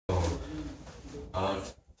I'll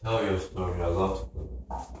tell you a story. I love to cook.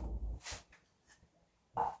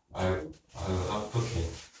 I love cooking.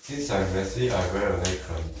 Since I'm messy, I wear an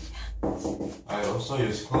apron. I also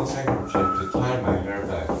use cloth handkerchief to tie my hair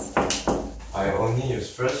back. I only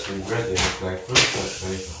use fresh ingredients like fruits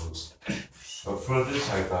and vegetables. The produce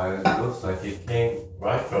I buy looks like it came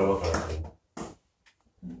right from a garden.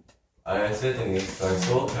 I add seasonings like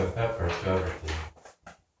salt and pepper to everything.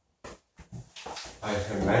 I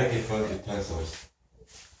have many different utensils.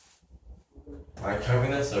 My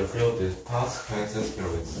cabinets are filled with pots, pans, and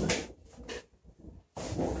spirits.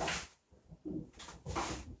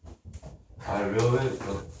 I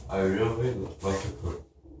really love to cook.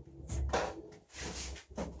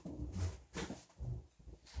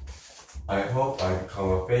 I hope I become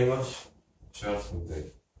a famous chef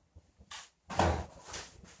someday.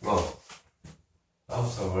 Well,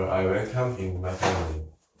 last summer I went camping with my family.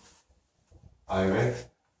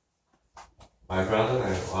 My brother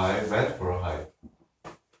and I went for a hike.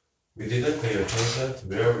 We didn't pay attention to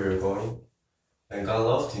where we were going and got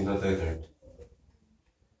lost in the desert.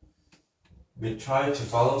 We tried to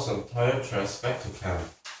follow some tire tracks back to camp,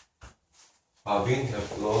 but wind had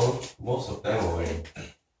blown most of them away.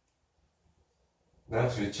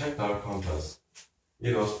 Next, we checked our compass.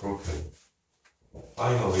 It was broken.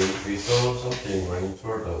 Finally, we saw something running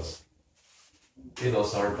toward us. It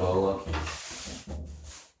was our dog Lucky.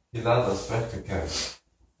 He led us back to camp.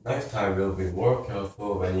 Next time, we'll be more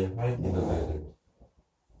careful when you hike in the desert.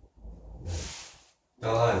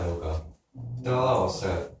 Stella and Olga. Stella was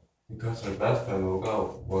sad because her best friend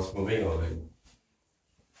Olga was moving away.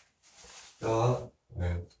 Stella,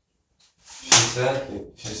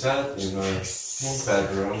 she sat in her pink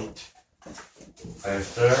bedroom and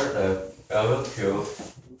stared at velvet quilt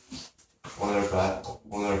on her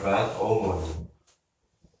bed all morning.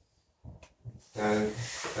 Then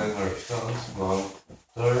her son's mom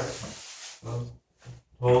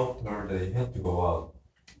told her they had to go out.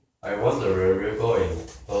 I wonder where we're going,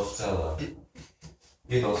 thought Stella.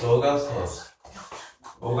 It was Olga's house.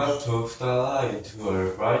 Olga took Stella into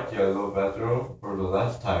her bright yellow bedroom for the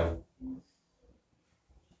last time.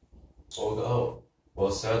 Olga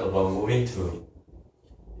was sad about moving too,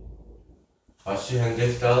 but she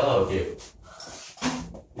handed Stella a gift.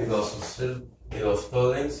 It was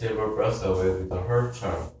sterling silver bracelet with a heart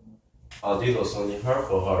charm, but it was only half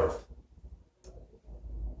a heart.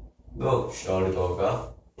 Look, shouted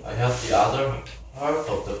Olga, I have the other half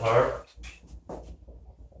of the heart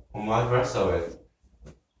on my bracelet.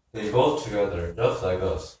 They go together, just like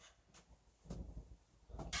us.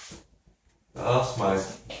 Stella smiled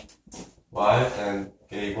wide and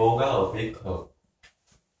gave Olga a big hug.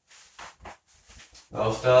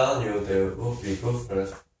 Now Stella knew they would be good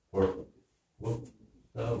friends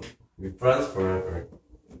forever.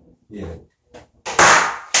 The end.